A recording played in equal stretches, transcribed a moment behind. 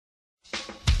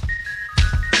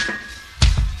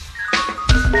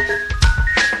Last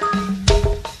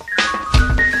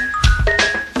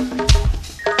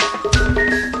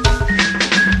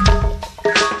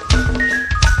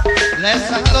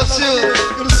time, hello, Sue.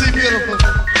 Good to see you, beautiful.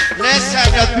 Last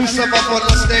time y'all do something up on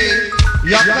the stage,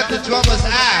 y'all cut the drummer's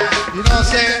eye. You know what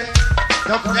I'm saying?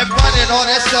 That money and all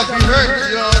that stuff you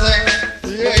heard, you know what I'm saying?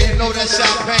 Yeah, you know that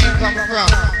champagne coming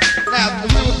from. Now, we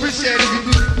would appreciate if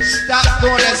you do stop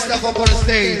doing that stuff up on the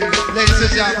stage, ladies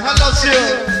and gentlemen. Hello,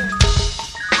 Sue.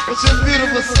 What's your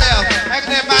beautiful self? Back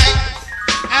that mic,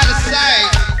 out of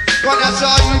sight. Going out to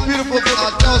all you beautiful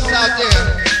adults out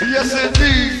there. Yes,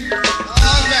 indeed.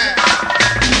 All right.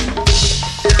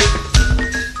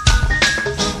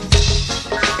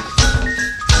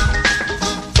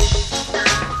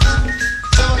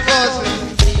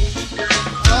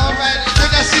 All right, I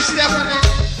think I see Stephanie.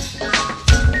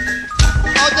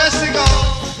 Oh, there she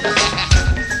goes.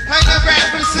 Hang that back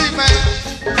for the seat, man.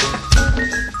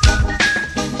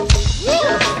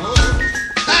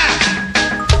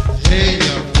 Hey,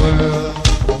 young world.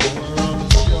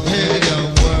 Hey, young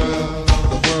world.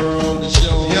 The world is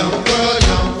yours. Young world,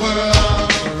 young world.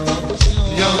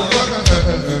 Young world.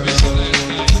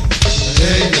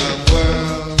 Hey, young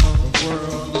world. The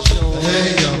world is yours.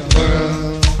 Hey, young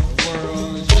world. The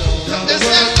world is yours. This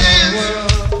is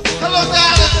hello,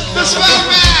 darling. This right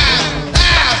man.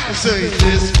 Say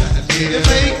this right here. It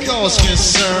may cause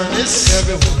concern. It's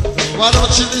everyone. Why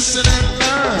don't you listen and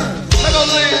learn? Hello,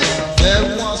 Liz.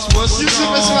 There once was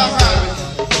strong,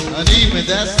 and even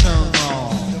that's turned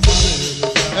wrong.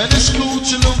 And it's cool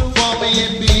to look bummy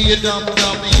and be a dumb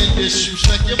dummy and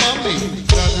disrespect your mommy.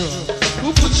 Who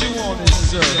put you on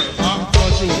this earth? I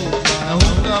thought you were. Now who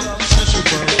loved you since you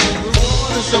birth? The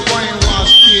world is a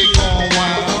brainwashed kid gone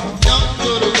wild. Young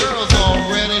little girls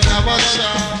already have a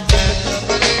child.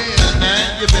 And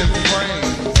now you've been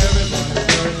framed,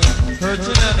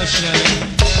 hurting and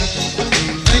ashamed.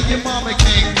 And your mama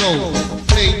can't go.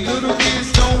 Hey, little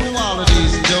kids don't follow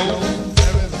these doors.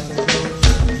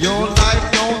 Your life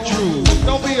don't drool.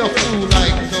 Don't be a fool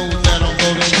like those that don't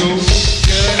go to school.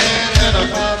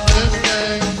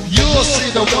 You'll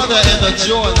see the wonder and the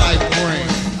joy life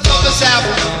brings. Hello, this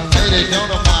album. Hey, they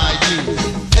don't admire you.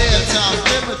 Airtime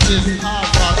limited, hard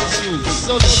rock shoes.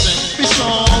 So listen, be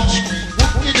strong,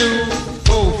 what you do,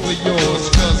 go for yours,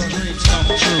 cause dreams come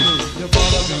true.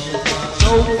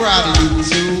 So proud of you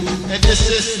too. And this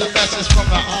is the message from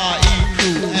the RE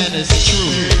crew, and it's true.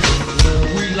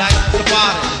 We like the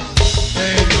body.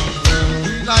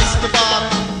 We like the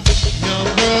body. Young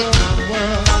world, young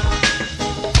world.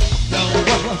 Young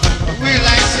world. We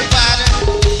like the body.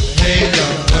 Hey,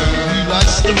 young world. We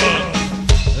like the body.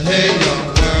 Hey, young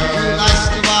world. We like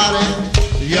the body.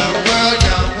 Young world,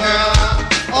 young world.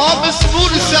 Oh, Mr.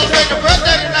 Moody celebrating a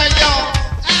birthday tonight, y'all.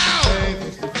 Ow!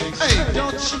 Hey,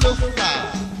 don't you look fly?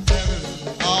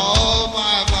 Oh, my.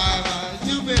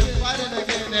 You've been fighting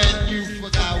again and you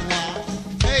forgot why.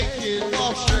 Hey, kid,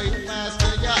 walk straight past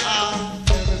your eye.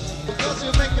 Because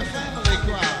you make your family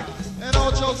cry. And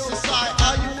all jokes aside,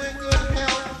 are you in good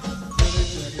health?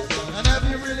 And have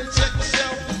you really checked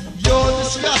yourself? You're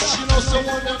disgust, you know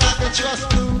someone that I can trust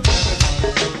you.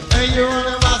 And you're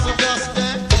running lots of dust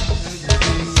then.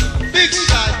 Big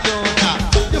shot, you're not.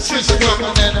 You're pushing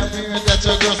woman and I'm hearing that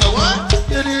your girl said, what?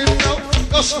 You didn't know?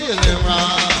 Go stealing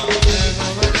around.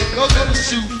 Go get a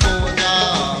suit for a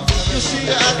job. You see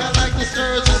you acting like the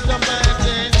Sturgis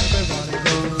demanding.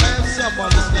 And some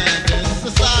understanding.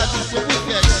 Society's a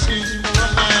weak excuse for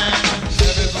a man.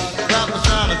 Rappers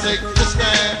trying to take the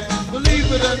stand.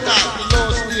 Believe it or not, the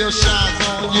Lord still shines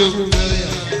on you.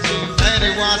 And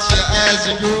they watch you as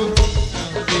you grew.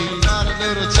 Not a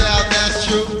little child, that's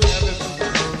true.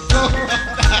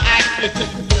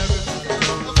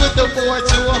 Put the boy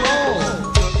to a home.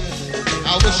 I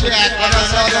wish you had one of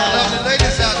all the lovely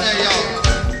ladies out there, y'all.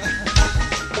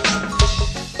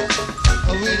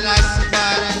 We like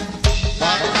somebody,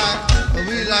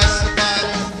 we like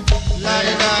somebody,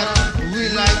 we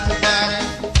like somebody,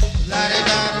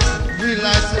 we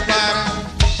like somebody.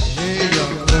 Hey,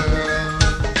 young world,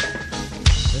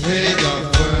 hey, young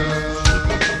world,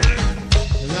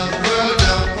 young world,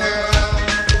 young world,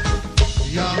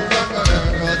 young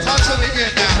world. Talk to me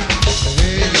again now.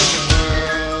 Hey, young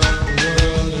world, the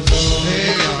world is yours. Hey,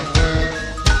 young world,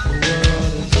 the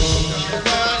world is yours.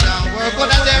 Young world, go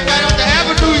down there right on the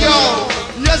avenue, y'all.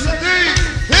 Yes, indeed.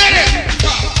 Hit it.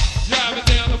 Driving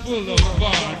down the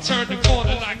boulevard, turn the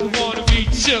corner like I wanna be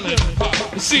chillin'.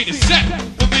 The scene is set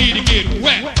for me to get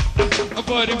wet,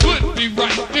 but it wouldn't be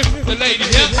right if the lady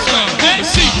didn't sweat. To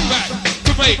see you back,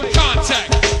 to make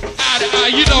contact, eye to eye.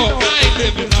 You know I ain't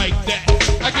living like that.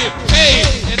 I get paid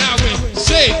and I win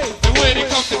safe, and when it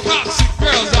comes to cops and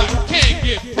girls,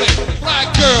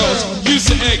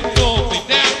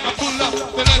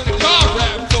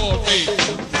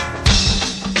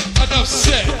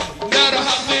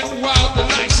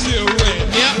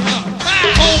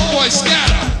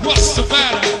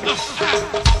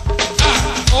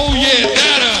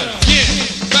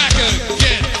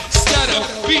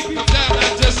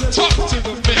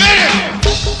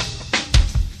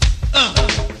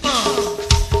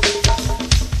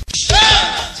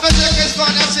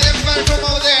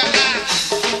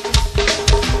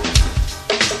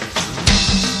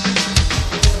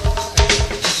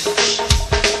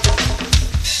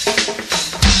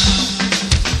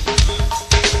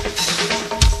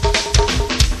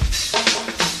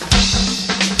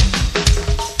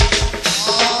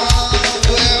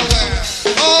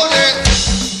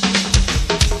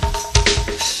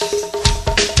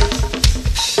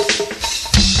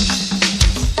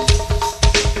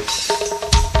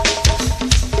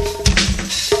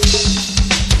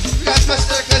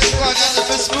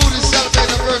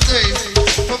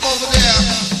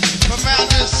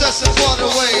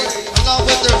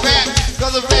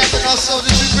 also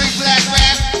did you bring black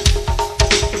rap?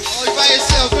 Oh, you by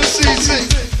yourself, good CC.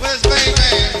 Where's Bang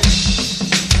Man?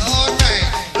 Alright.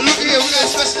 Look here, we're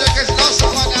gonna special occasion also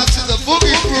going out to the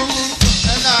Boogie Crew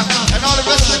and all the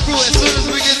rest of the crew as soon as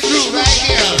we get through right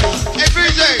here. Hey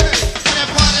BJ, in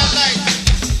that part that night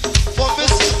for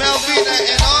Mrs. Melvina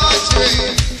and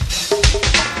Audrey.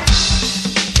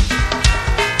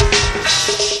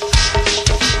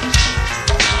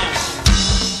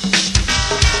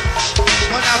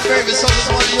 One of our favorites, so it's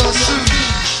one of your suits.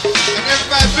 And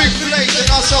everybody big place and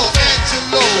also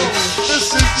Angelo.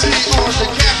 Listen T on the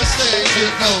camera stand, you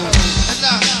know. And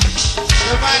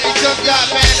the mighty junkyard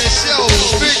band and show.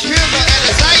 Big Kimber and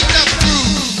the tighten up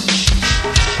crew.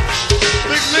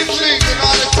 Big Link Link and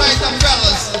all the tighten up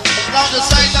fellas. And all the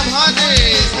tighten up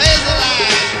honeys.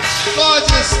 Hazeline,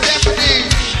 gorgeous Stephanie.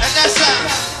 And that's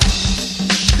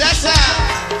how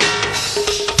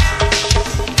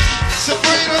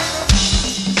Sabrina,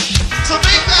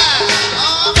 Tamika.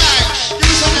 Alright, give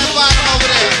me some of that bottom over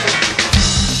there.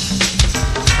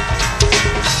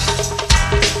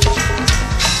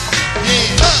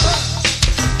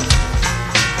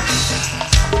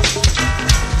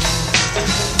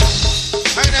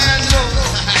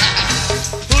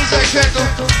 Who's that, Kendall?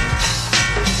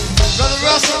 Brother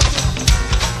Russell?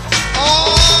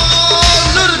 Oh,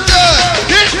 Little Doug!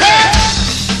 Hit that!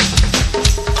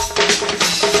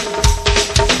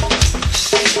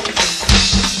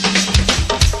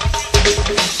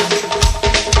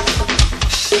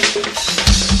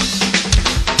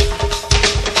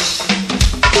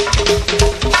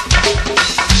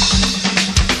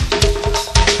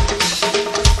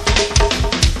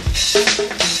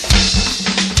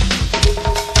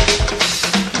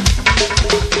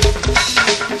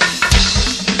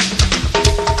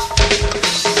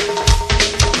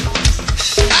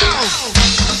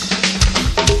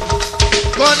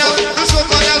 This one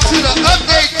going out to the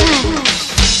update crew.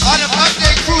 All the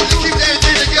update crew to keep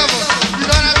everything together. You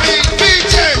know what I mean?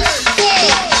 BJ,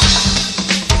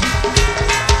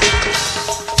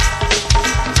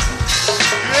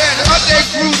 yeah, the update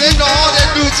crew, they know all that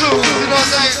do too. You know what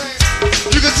I'm saying?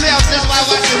 You can tell this while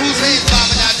watching who's he's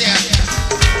bombing out there.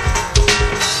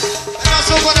 And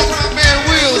also one of my man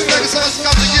Wheels. Thank you so much for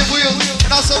coming to get Wheels.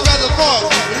 And also Brother Mark.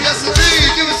 Yes indeed,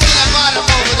 give me some of that bottom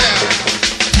over there.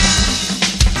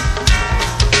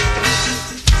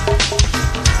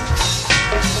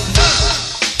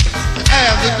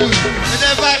 And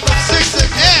everybody from 6 and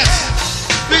S,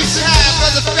 Big Time,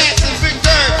 Brother Fats and Big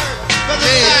Dirt, Brother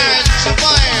Fine,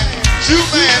 Shaman,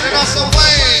 Jew-Man, and also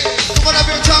Wayne. Come on up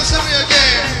here and talk to me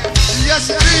again. Yes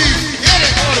indeed, get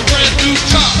it. On a brand new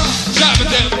car,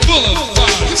 driving down the boulevard.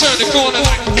 Turn the corner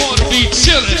like I wanna be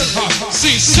chillin'.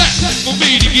 Seems set for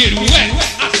me to get wet,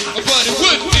 but it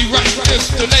wouldn't be right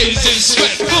if the ladies in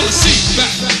sweat. Pull a seat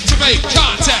back to make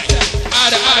contact.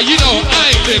 Eye to eye, you know I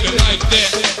ain't living like that.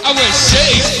 I wear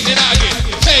shades and I get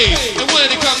paid. And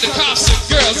when it comes to cops and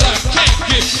girls, I can't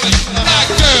get played. Like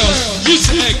girls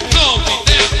used to ignore me.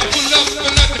 Now I pull up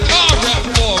and let the car rap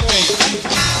for me.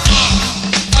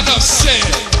 Enough said.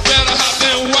 Better hop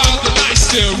in while the light's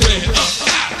still red.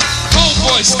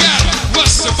 Homeboy scatter,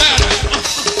 what's the matter?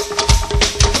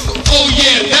 Oh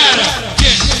yeah, that'll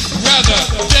get rather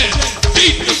than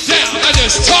beat them down. I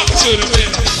just talk to them in.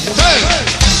 Hey!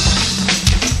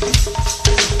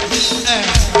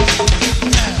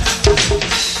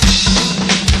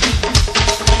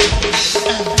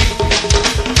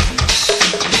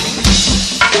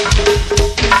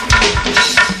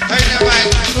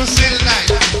 We'll see tonight.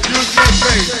 You was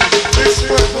great. This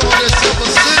work for the Silver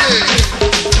City.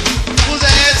 Who's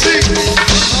that antique?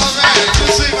 Alright, you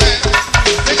see, man.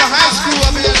 They got high school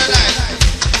up here tonight.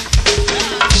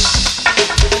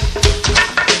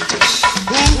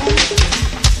 Who?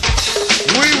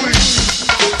 Wee Wee.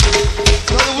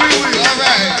 Brother Wee Wee.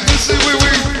 Alright, you see Wee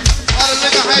Wee. All the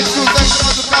nigga high school, thanks so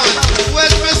much for coming.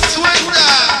 Where's Miss Twinda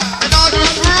and all the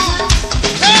crew?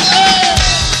 Hey, hey.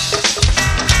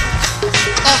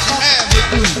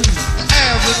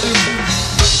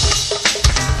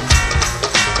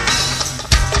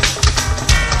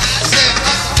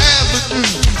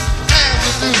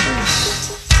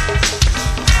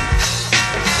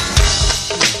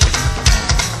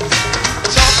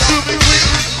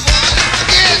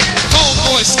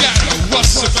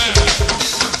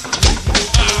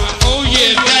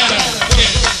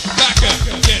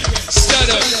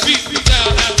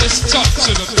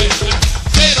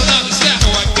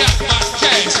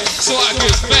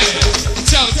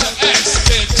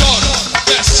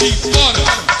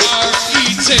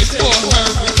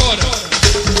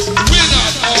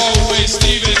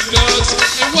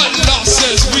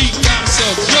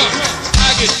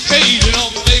 get paid and I'm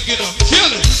making a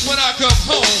killing. When I come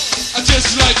home, I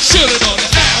just like chilling on the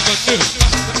avenue.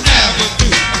 The avenue.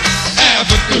 The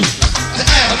avenue. The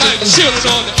avenue. I like chilling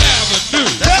on the avenue.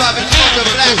 That's why we call the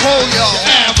black hole, y'all. The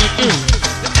avenue.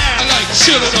 I like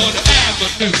chilling on the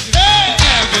avenue. The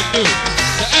avenue.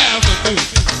 The avenue.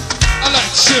 I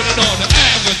like chilling on the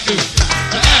avenue.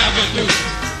 The avenue.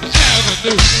 The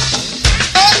avenue.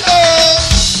 Uh-oh.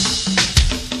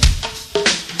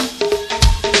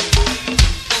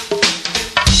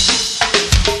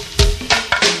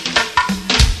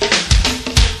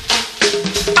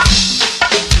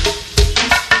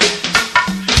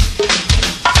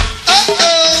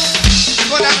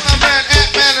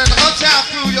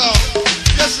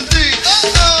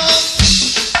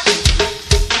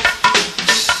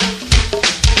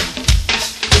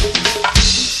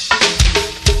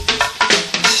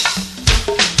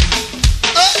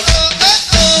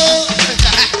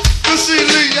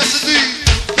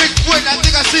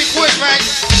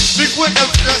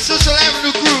 Central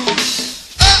Avenue crew.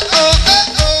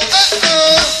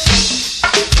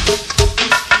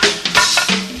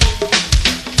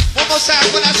 One more time,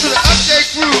 when I to the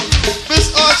update crew. Miss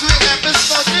Audrey and Miss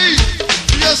Monique.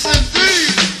 Yes,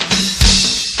 indeed.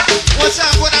 One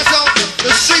time when I on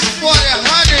the 640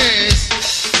 Honeys.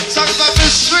 Talking about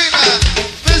Miss Trina,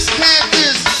 Miss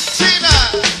Candice, Tina,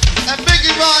 and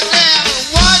Mickey Ronell,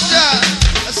 Wanda,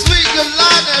 Sweet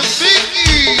Yolanda,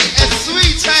 Vicky, and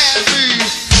Sweet Tammy.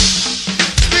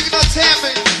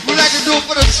 Tammy, we like to do it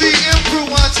for the TM crew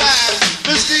one time.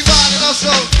 Miss Devon and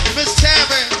also Miss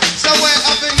Tammy, somewhere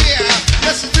up in here.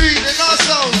 Yes, indeed, and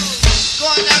also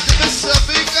going out to Miss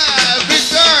Big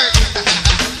Dirt.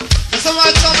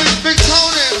 Somebody told me Big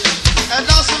Tony, and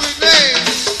also Renee.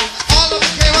 All of them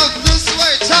came up this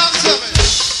way, talk to me.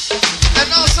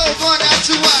 And also going out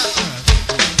to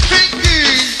Pinky,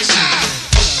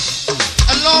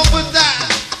 along with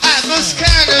that, Miss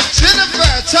Candace,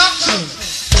 Jennifer, talk to me.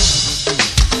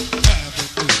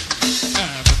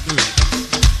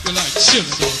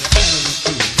 Chillin' on the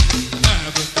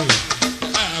avenue.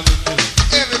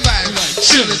 Everybody like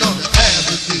chillin' on the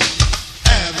avenue.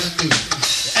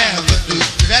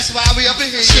 That's why we up in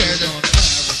here. Chillin' on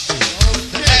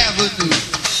the avenue.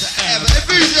 Hey,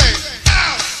 BJ,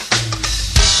 out.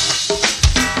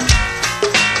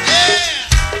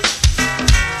 Yeah.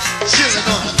 Chillin'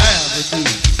 on the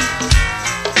avenue.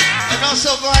 And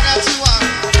also going out to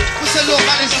what's that little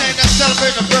body's name that's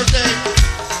celebrating a birthday?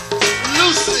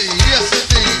 Lucy, yes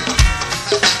indeed.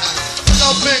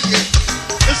 No Pinky.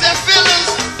 Is that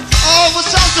Phyllis? Oh, what's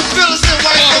up to Phyllis and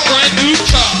White Boy? Brand new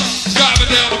car,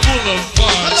 driving down the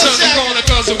boulevard. Turn the corner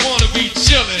cause I wanna be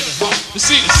chillin'. The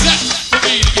scene is set for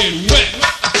me to get wet.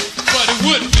 But it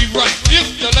wouldn't be right if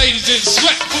the ladies didn't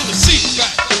sweat. Pull the seat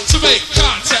back to make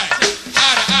contact.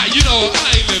 Eye to eye, you know I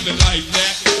ain't living like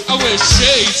that. I wear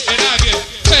shades and I get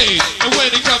paid. And when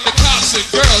it comes to cops and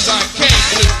girls, I can't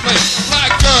in this place.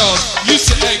 Black girls used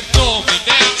to ignore me.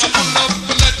 Now I pull up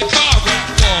and let the car rap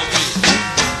for me.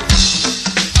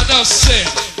 Enough said,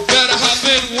 better hop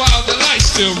in while the lights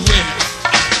still red.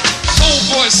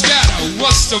 Homeboy scatter,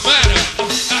 what's the matter?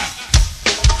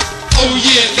 Oh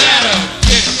yeah, that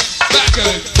again, back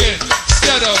again.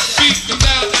 Instead of beating them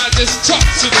down, I just talk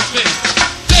to the men.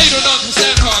 They don't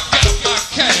understand how I got my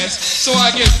cash, so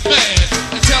I get mad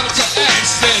and tell them to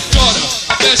ask their daughter.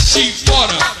 I bet she bought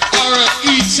her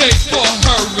R&E tape for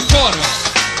her recorder.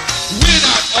 We're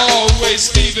not always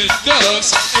Steven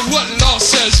Douglas, and what law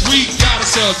says we gotta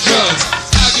sell drugs.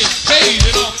 I get paid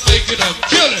and I'm making a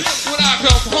killing. When I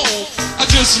come home, I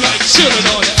just like chilling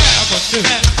on the avenue.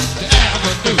 The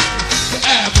avenue. The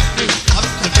avenue.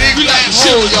 We like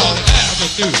chilling on the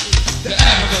avenue. The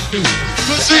avenue.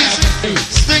 The avenue.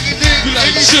 We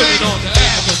like chilling on the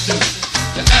avenue.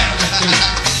 The avenue.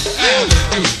 The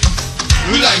avenue.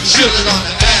 We like chilling on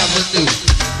the avenue.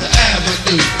 The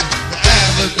avenue. The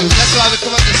avenue. That's why we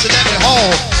come up to Celebrity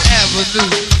Hall Avenue.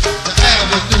 The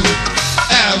avenue.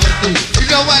 Avenue. You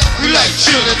know what? We like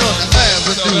chilling on the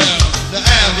avenue. The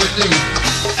avenue.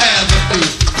 Avenue.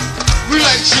 We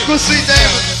like Pussy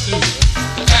David.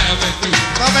 The avenue.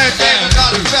 My man David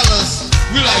got the fellas.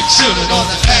 We like chilling on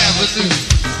the avenue.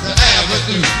 The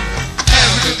avenue.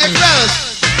 Avenue. Hey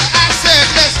fellas, I said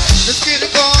let's get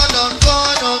it going on,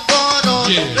 going on, going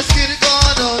on. Yeah. Let's get it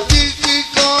going on, keep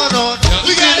going on. Yeah.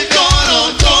 We got it going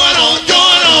on, going on,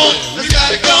 going on. We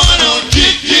got it going on,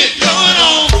 keep going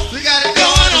on. We got it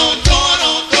going on, going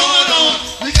on, going on.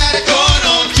 We got it going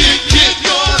on, keep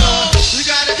going on. We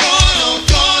got it going on,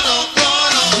 going on,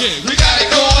 going on. Yeah. We got it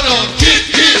going on, keep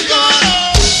going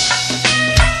on.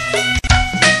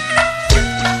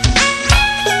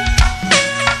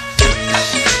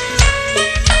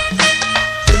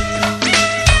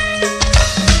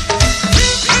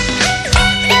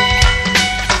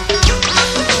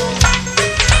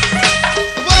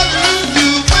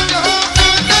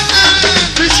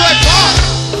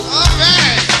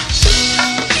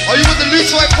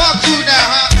 Beachway Park crew now,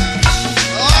 huh?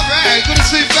 Alright, good to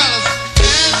see you fellas.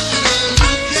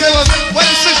 Say where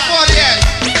the 640 at?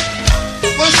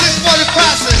 Where the 640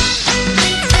 posse?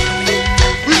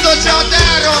 We thought y'all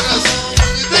died on us.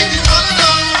 You think you wanna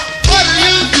know? What do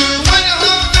you do when you're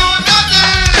home doing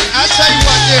nothing? I tell you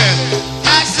what, yeah.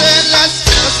 I said let's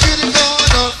get it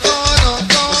going on, going on,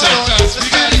 going on. Let's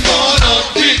get it going on,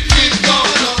 get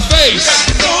going on. Face.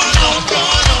 Going on,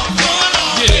 going on, going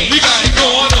on. Yeah, we got it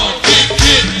going on.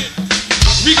 Get.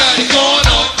 We got it going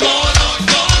on. Going on,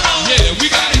 going on. Yeah, we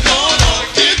got it going on.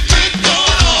 Get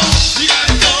going on. We got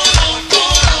it going on.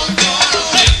 Going on, going on.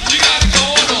 Yeah, we got it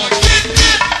going on. Get.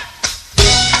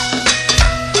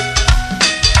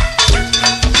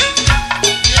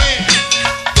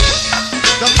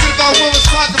 Don't forget about Women's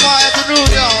Park tomorrow afternoon,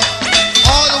 y'all.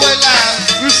 All the way live.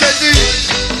 Bruce D.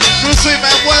 Bruce Lee,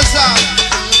 man, what's up?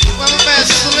 Where my man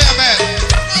Slim at?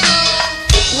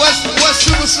 What's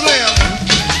Super Slim?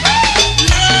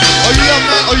 Oh, you left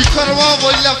that? Oh, you cut her off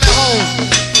or you left at home?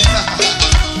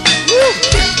 Woo.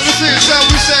 Let me see you say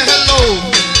we say hello.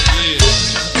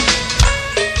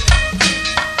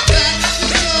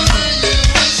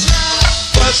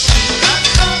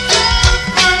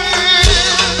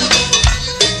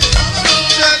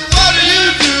 What do you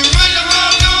do when you're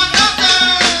home doing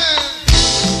nothing?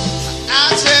 I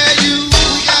tell you,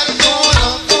 we got it going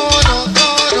on, going on,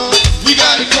 going on. We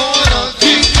got it going on,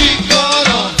 keep going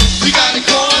on. We got it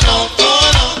going on,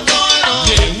 going on, going on.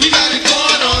 Yeah, we got it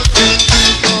going on, keep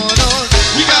going on.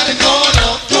 We got it going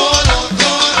on, going on,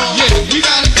 going on. Yeah, we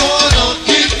got it going on,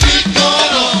 keep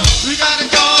going on. We got it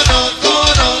going on,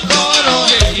 going on, going on.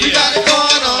 Yeah, We yeah. got it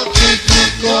going on, keep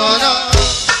going on.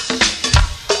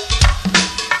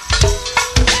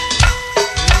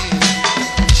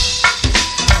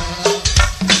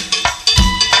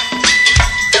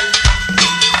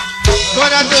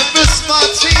 Going out to Miss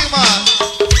Martima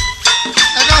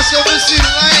and also Miss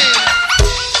Elaine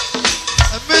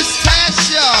and Miss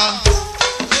Tasha.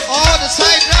 All the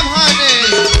tight them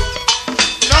honey.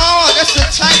 No, that's the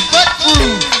tight butt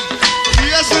crew.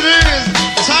 Yes it is.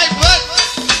 Tight butt.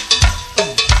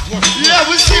 Yeah,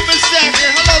 we see Miss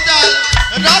Jackie. Hello, darling.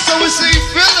 And also we see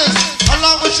Phyllis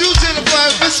along with you, Jennifer,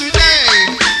 and Miss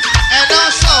Renee. And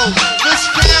also Miss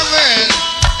Cameron.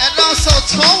 And also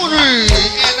Tony.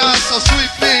 And also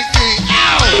Sweet Pinky.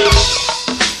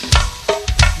 Ow!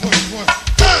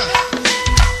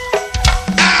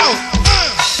 Ow!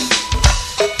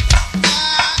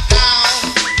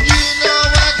 You know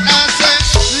what I said?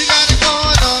 We got it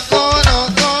going on, going on,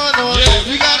 going on. Yeah.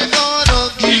 We got it going on,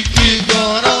 keep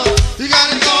going on. We got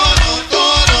it going on,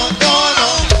 going on, going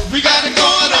on. We got it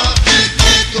going on, keep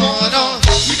going on.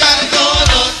 We got it going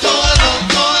on, going on,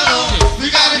 going on. We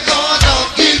got it going on,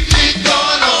 keep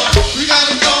going on. We got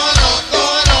it going on,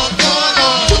 going on, going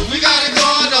on. We got it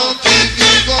going on, keep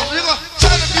going. We're gonna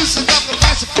turn the music up and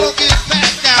watch the flow get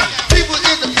back down. People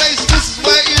in the place, this is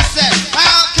where it's at.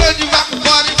 How can you rock a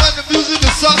party when the music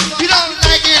is up? You don't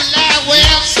like it loud,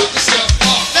 well. Suck yourself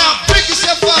off. Now pick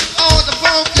yourself up on the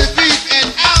funky beat, and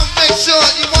I'll make sure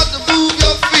you want to move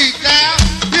your feet. Now,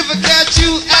 if I catch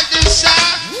you acting shy,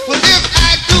 well if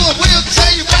I do, I will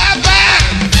tell you bye bye.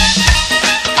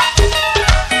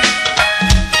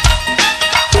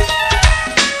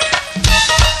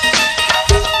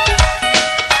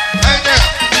 Hey there,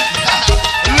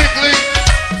 lick lick.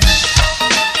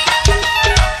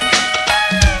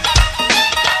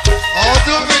 Oh,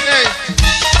 do it, Renee.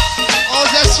 Oh,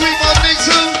 is that sweet Monique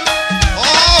too?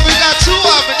 Oh, we got two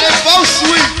of them, and they're both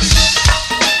sweet.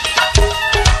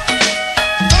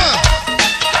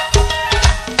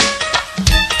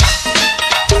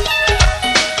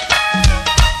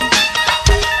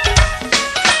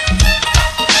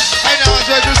 Hey now,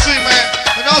 Andre, good to see you, man.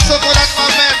 And also go out to my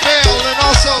man Bill, and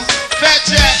also Fat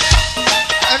Jack,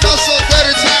 and also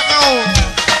Dirty Tyrone,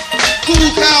 Cool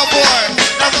Cowboy,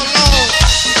 never alone.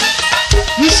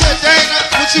 You said Dana,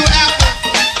 what you apple?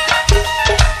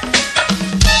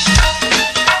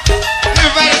 Let me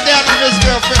write it down on this,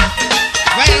 girlfriend.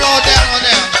 Write it all down on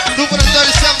there. Look for the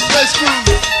 37th place crew.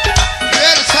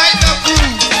 Yeah, the tighten up crew.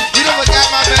 You know what got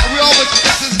my man? We always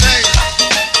forget his name.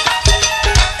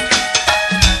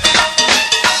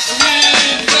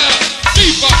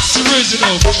 Bebop's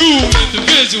original, cool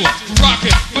individual,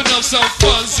 rockin', but I'm so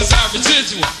fun since I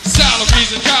residual. Salaries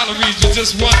and calories with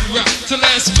just one route to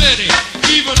last minute,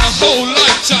 even a whole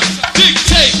lifetime.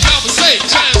 Dictate, conversate,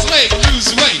 translate,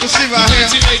 lose weight. Let's see right here.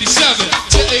 1987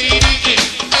 to 88,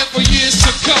 and for years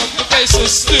to come, the bass will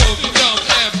still be dumb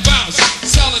and bounce.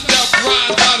 Solid death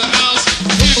ride by the ounce.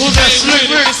 If Who's that, Slick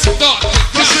Rick? it's a thought.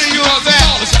 Let's see you Cause back.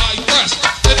 all is high press.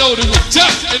 They know the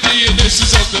death and the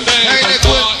initials of the name Hey, of they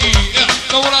quit. R.E.F.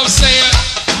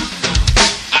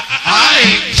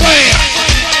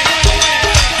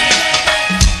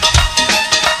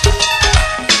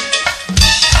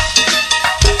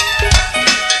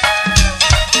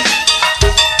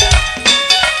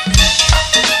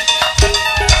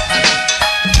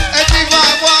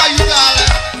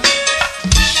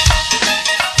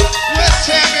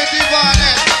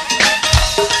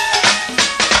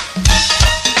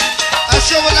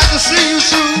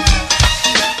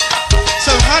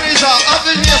 talk. Up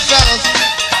in here, fellas.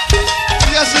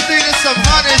 We got some needed some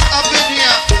honeys up in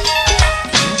here.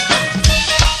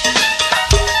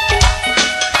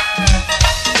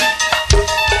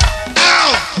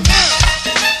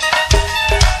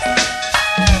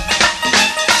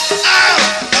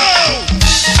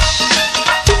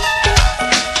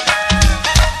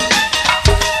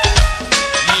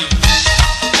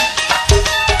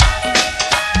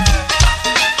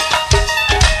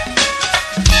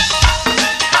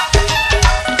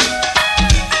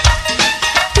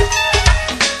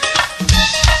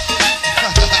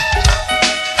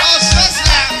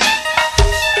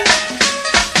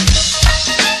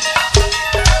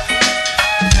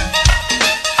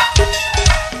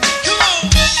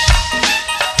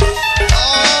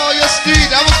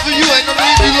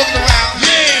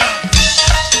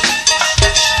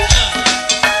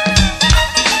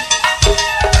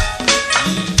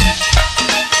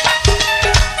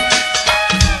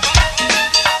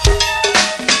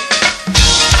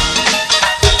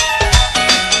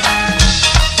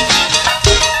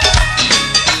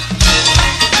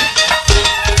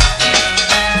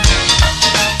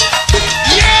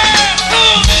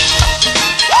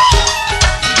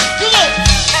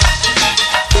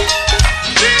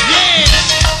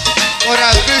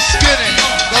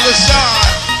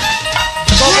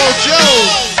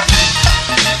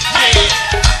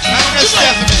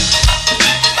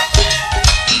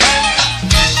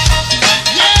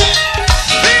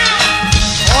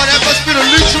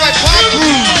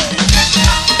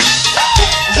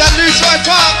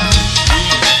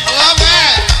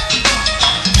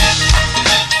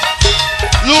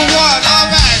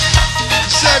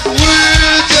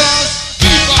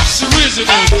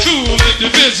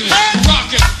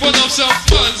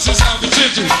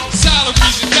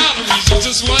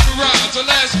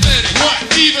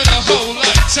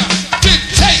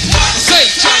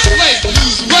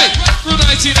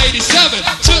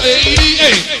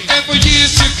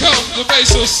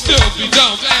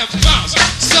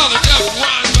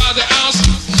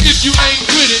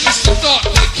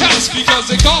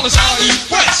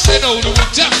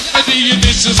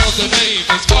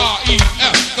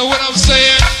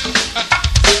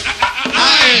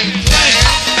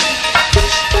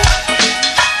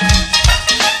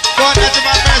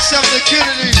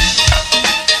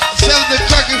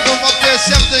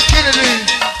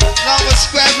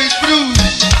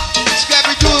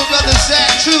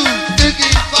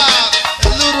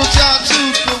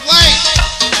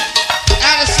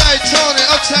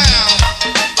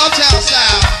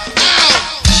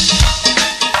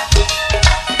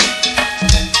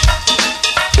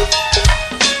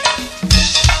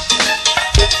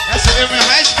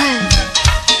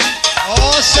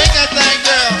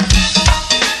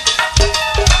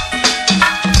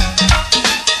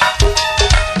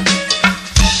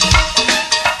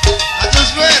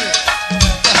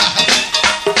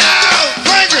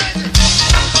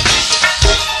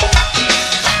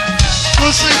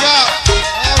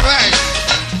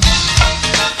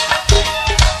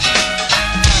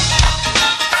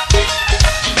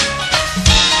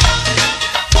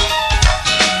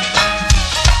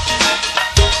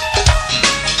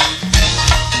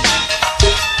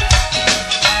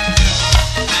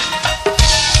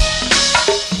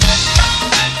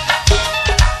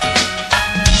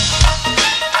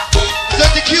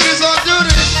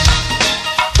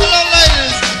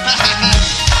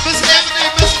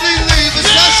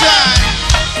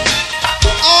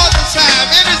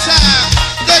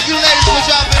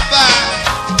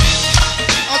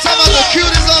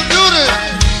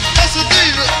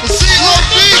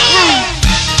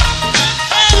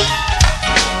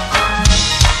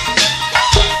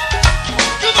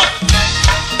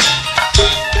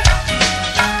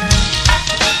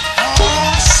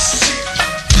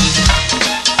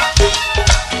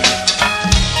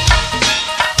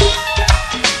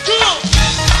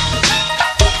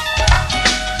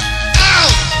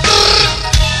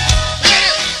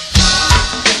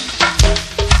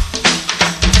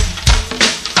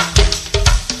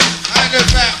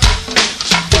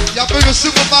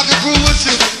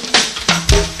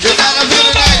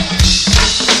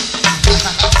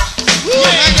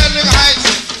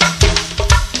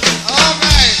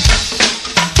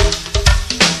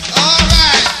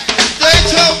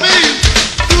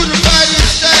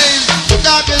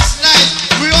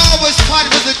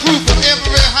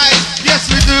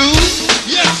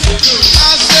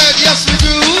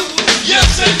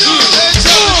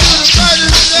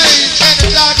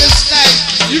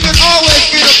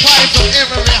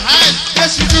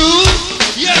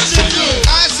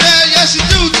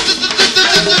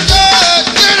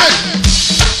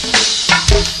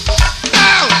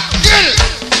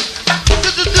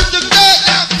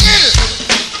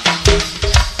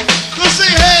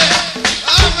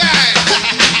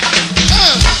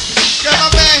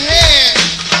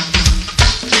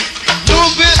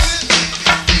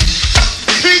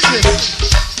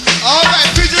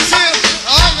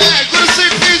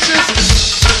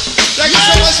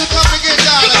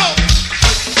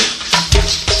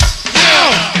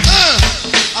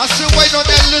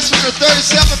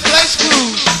 37th place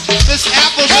crew. Miss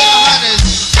Apples and the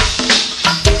Honeys.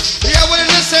 Yeah, what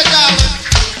it is, say, darling?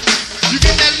 You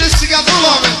get that list together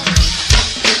for me.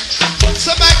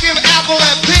 Somebody give Apple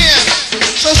that pen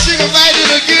so she can write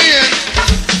it again.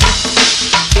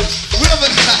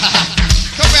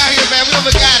 Come around here, man. We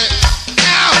never got it.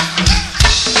 Ow!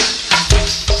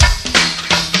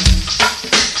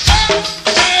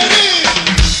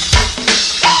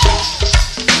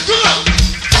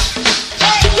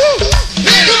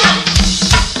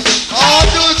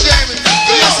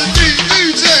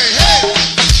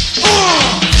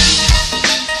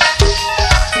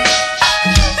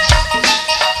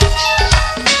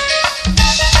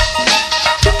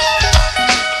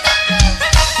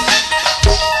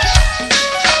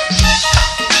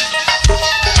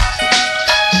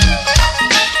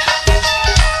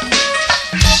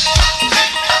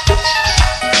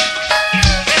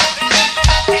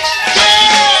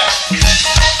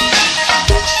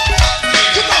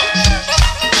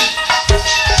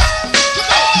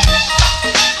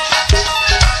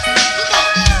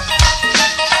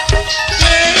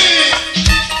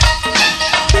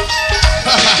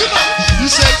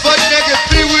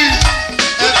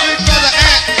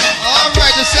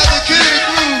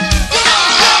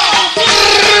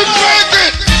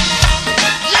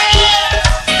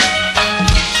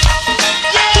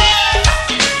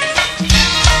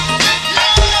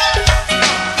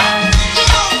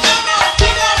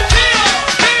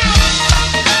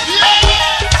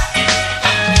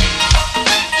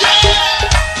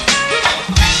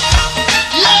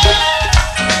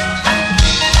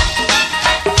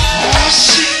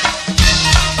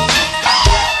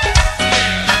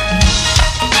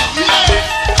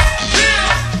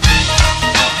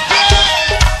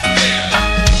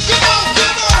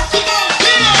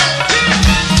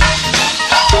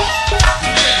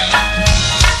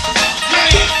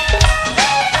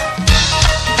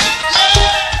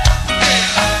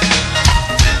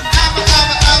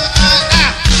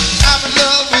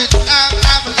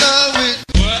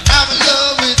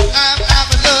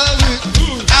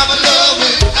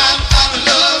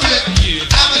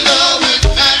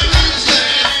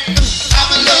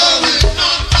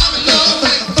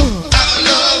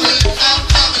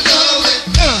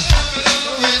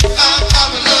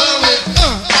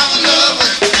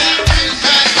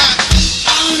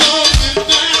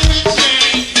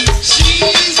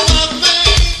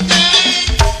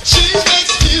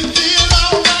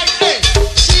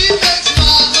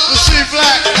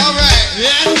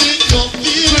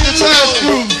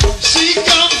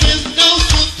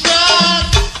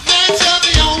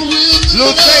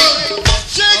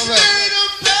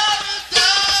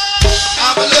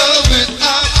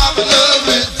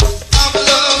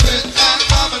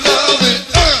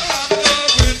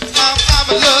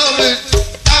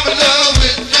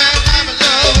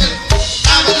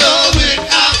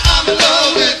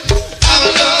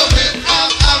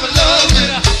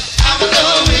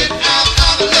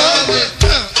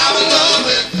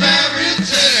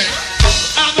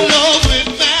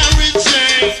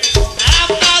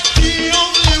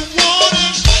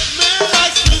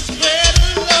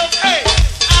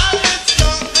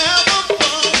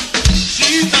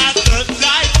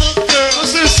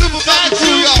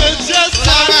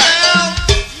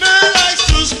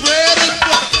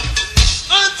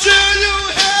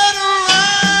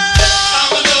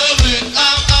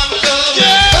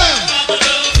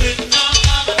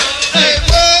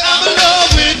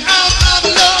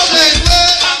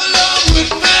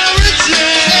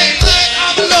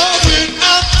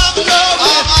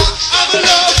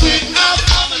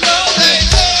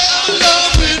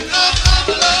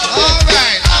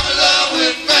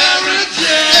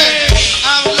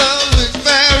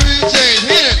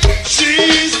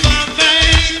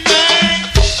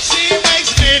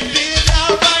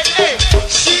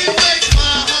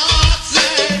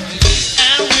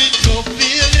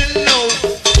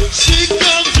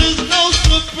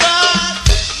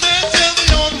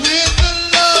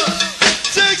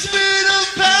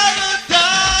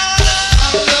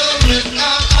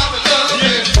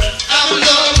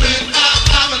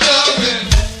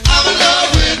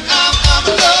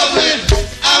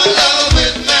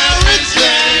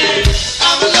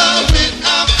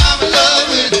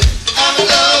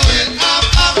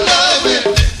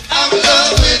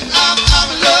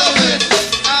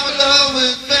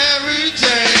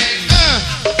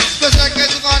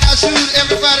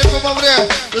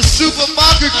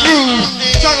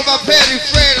 Talking about Patty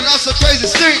Fred and also Crazy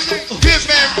Stink,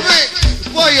 Pitman Rick,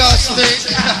 boy y'all stink.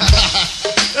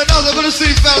 And also good to see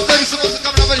you fellas, thank you so much for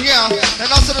coming over here. And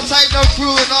also the Tight Note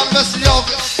crew and all the rest of y'all.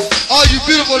 all you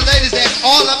beautiful ladies that's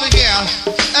all up in here.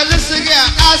 And listen here,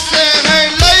 I said, hey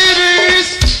ladies,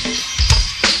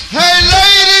 hey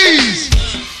ladies.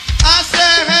 I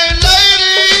said, hey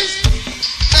ladies.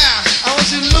 Now, I want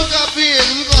you to look up here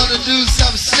and we're going to do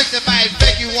something slick that might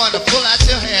make you want to pull out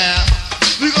your hair.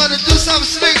 We're going to do something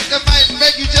slick that might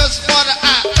make you just want to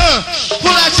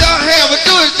pull out your hair. But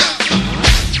do it.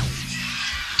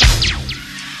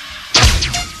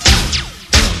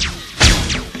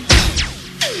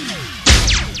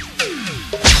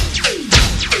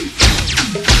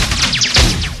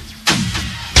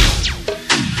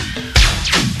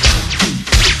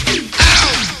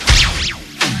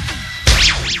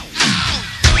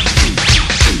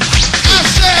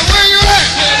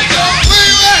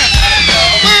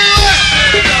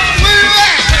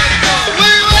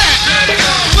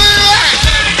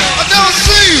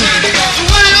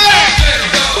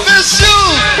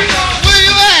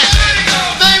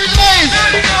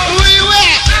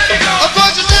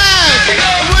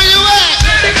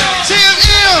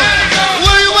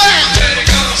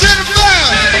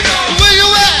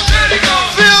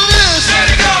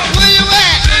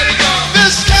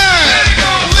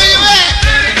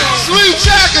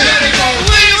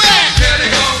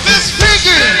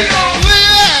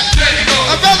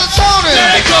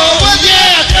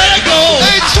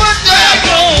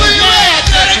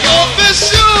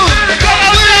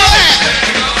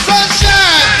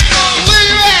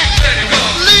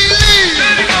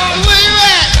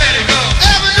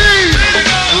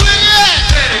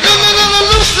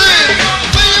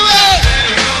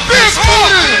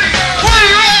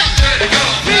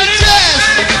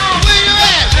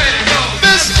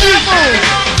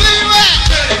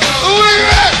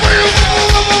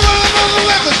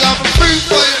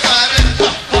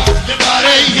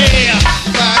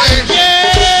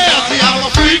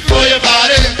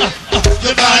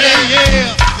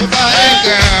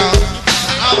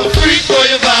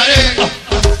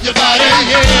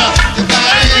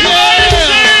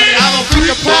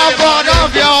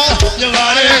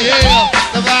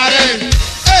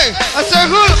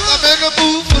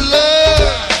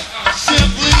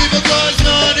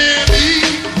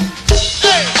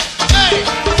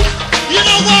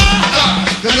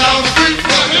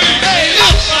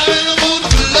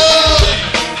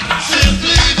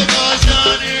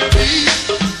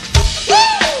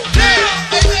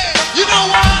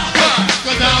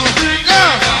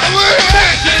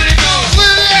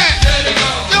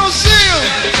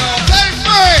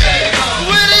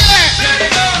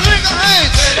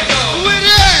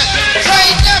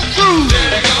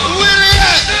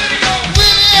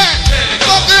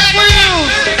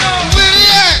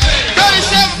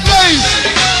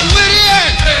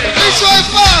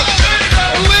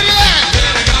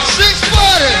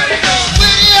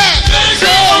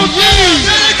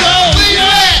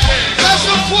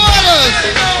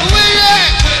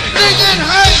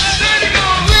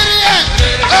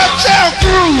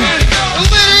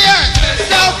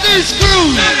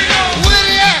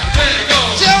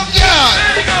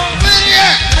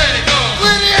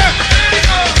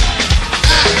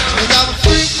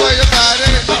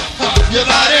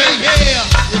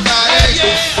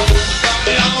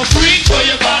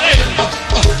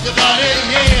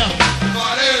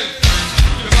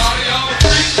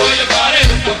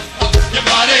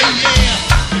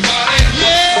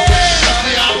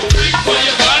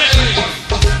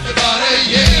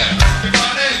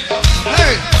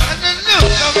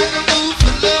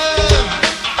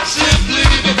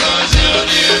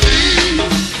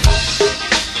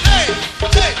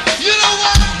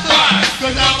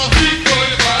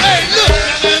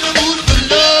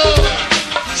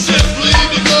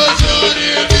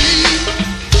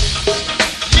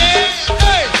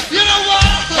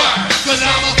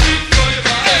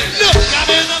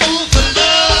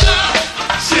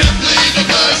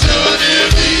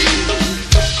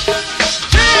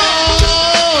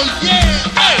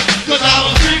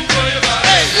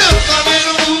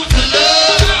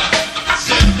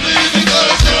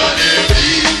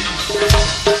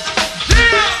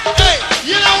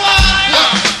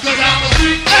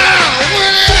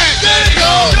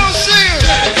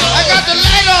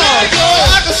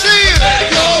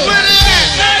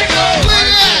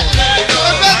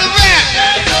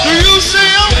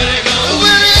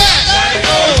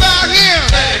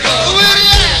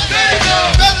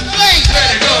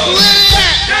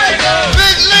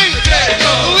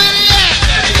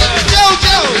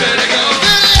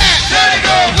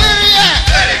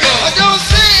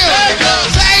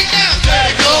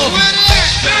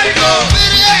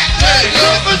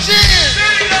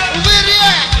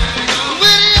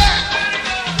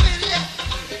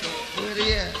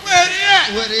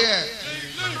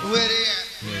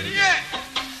 Where he at?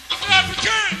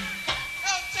 African.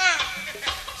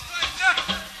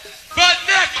 Butt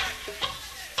naked.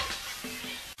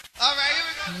 All right, here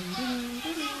we go.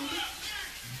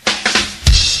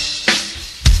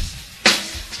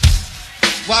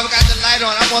 While we got the light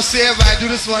on, I'm gonna see everybody do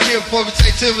this one here before we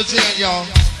take Timothy in, y'all.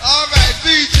 All right,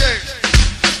 BJ.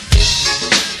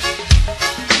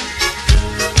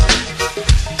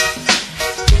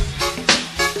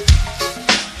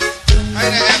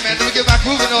 Man, let me get my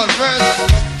grooving on first.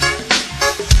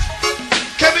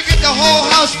 Can we get the whole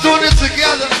house doing it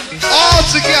together? All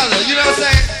together, you know what I'm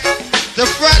saying? The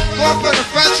front, going from the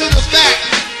front to the back.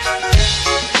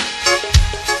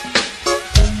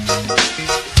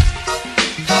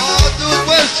 All dudes,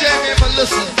 where's Jamie and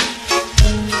Melissa?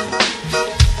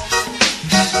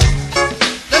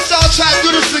 Let's all try to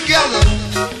do this together.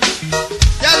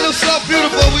 That looks so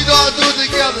beautiful, we all do it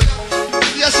together.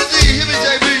 Yes indeed, hear me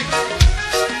JB.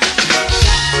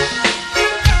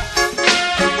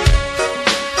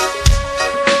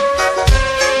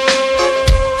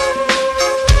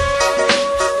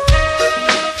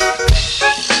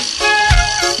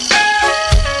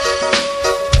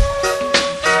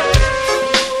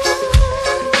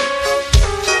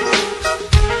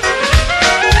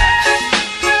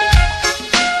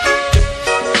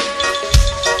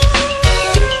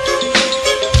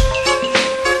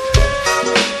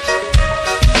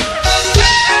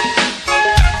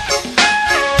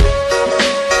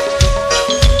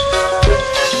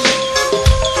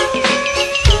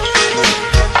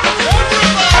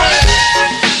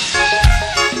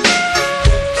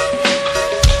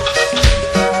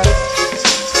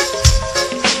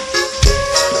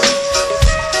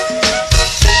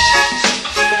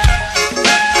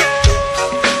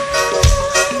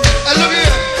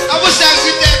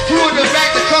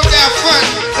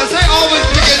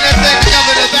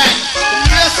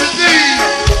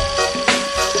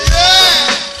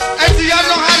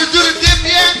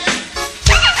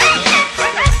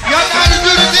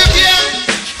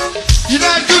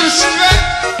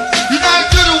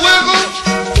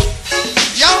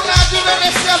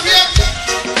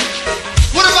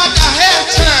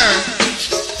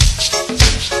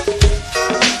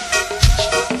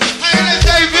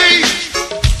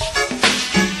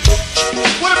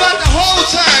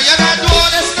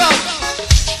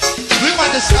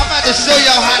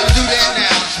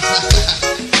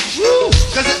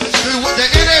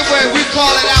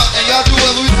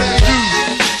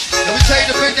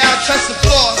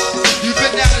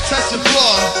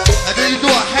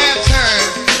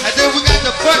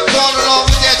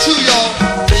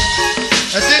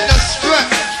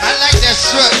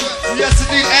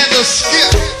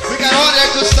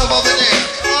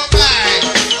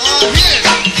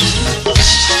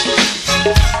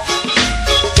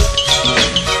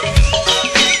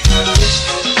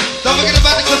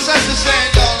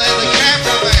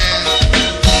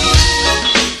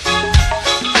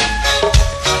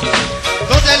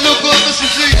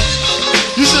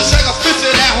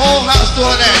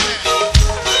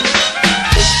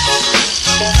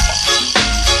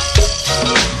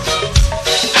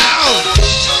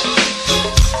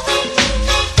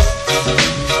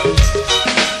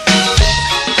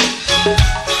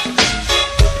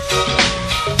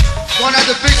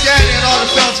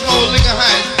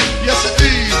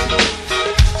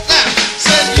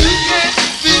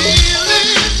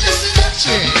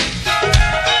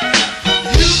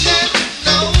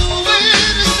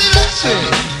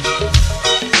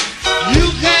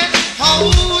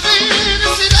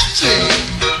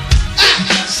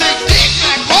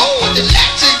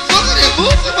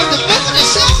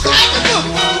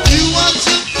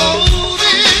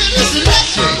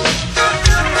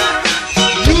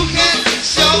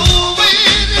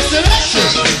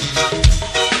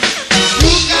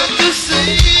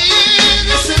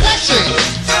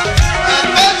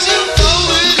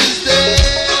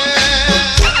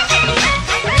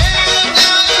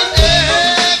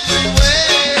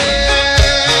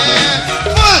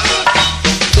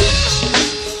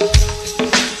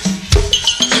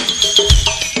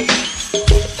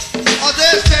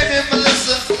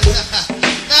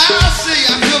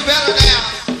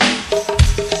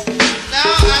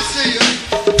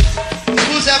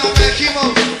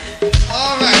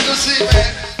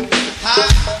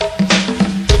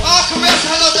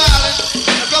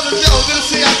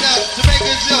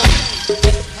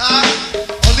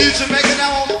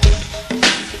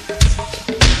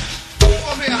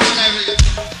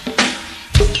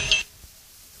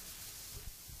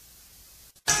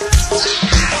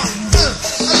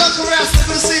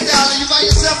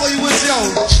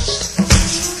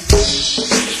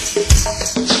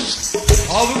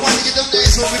 Oh, we want to get them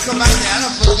names when we come back there. I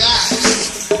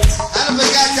done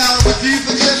forgot y'all, but do you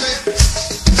forgive me?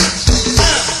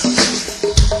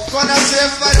 Going out to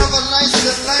everybody on the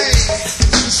Langston Lane.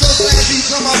 I'm so glad you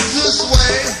come up this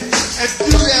way and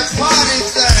do that party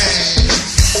thing.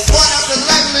 Going out the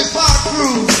Langley Park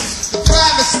crew, the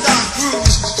private stock crew,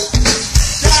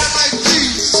 Down Like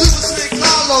G, Super Slick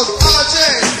Carlos, RJ,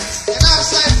 and I'm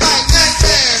saying Mike, Nick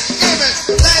Man, Emmett,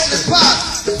 Langley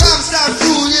Park, the private stock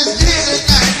crew is here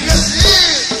tonight. Yes, it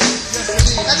is.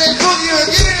 And they boogie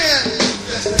again.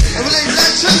 And we need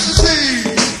electricity.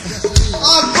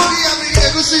 All the boogie up in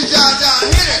here. Go see John John.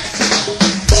 Hit it.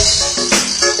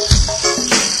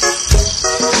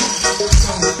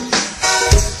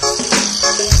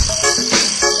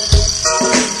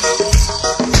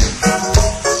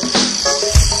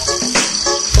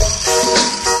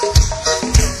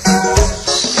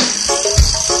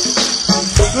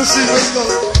 Let's see Briscoe.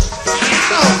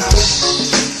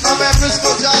 My man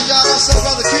Briscoe, John John, also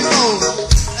brother Kimo.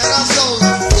 And also,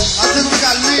 I think we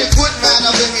got Lee and Quentin right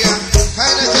up in here.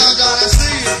 Hey there, John John, I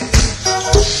see you.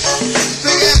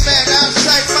 Big Ant Man, down the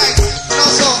track Mike. And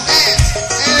also Ant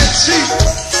and Chief.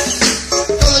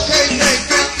 Brother KJ,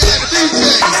 Big Dan,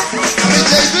 DJ. I mean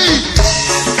JB.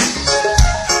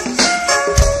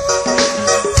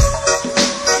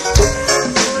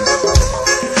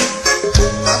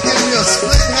 I'm giving you a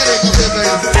split headache up here,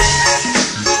 baby.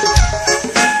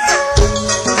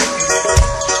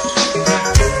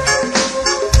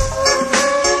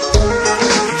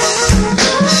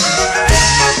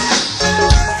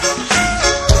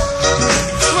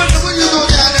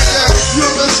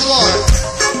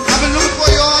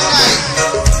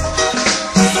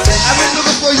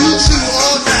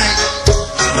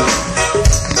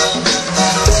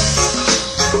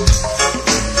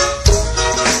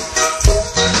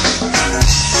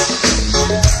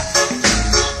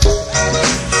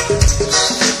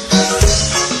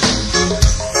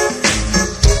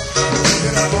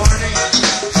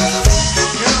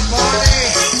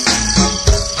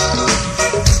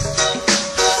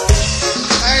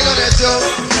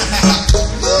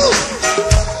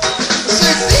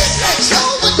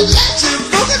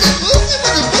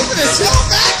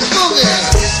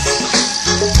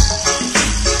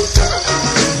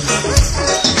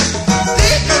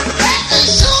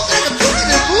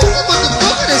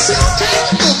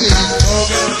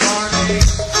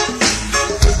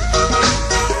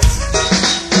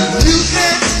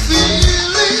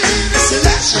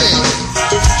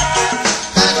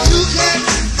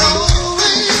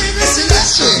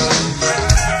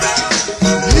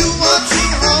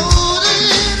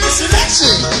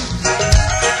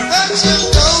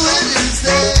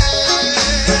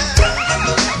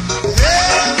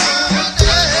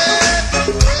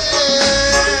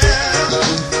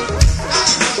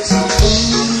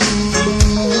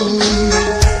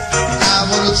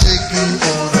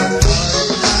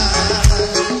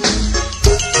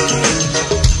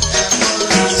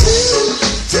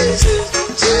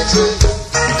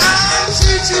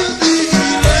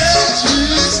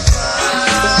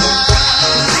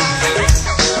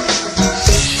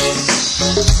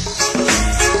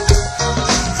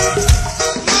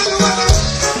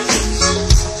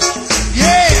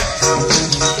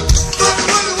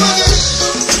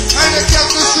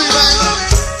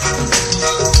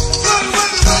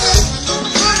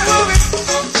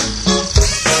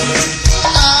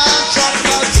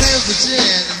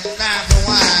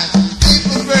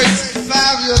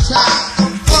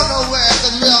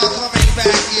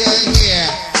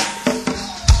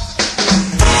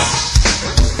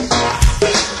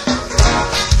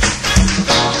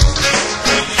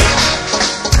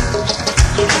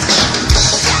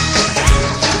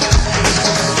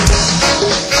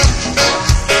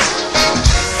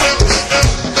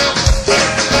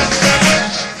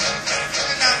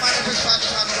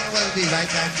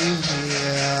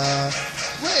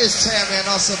 Where is Tammy and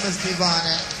also Miss Devon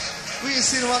at? We ain't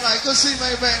seen one like, go see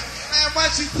me, man. Man, why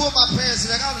don't you pull my pants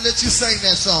and I'm gonna let you sing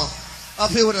that song.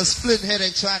 Up here with a splitting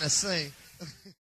headache trying to sing.